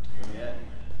 Amen.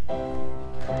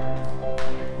 Amen.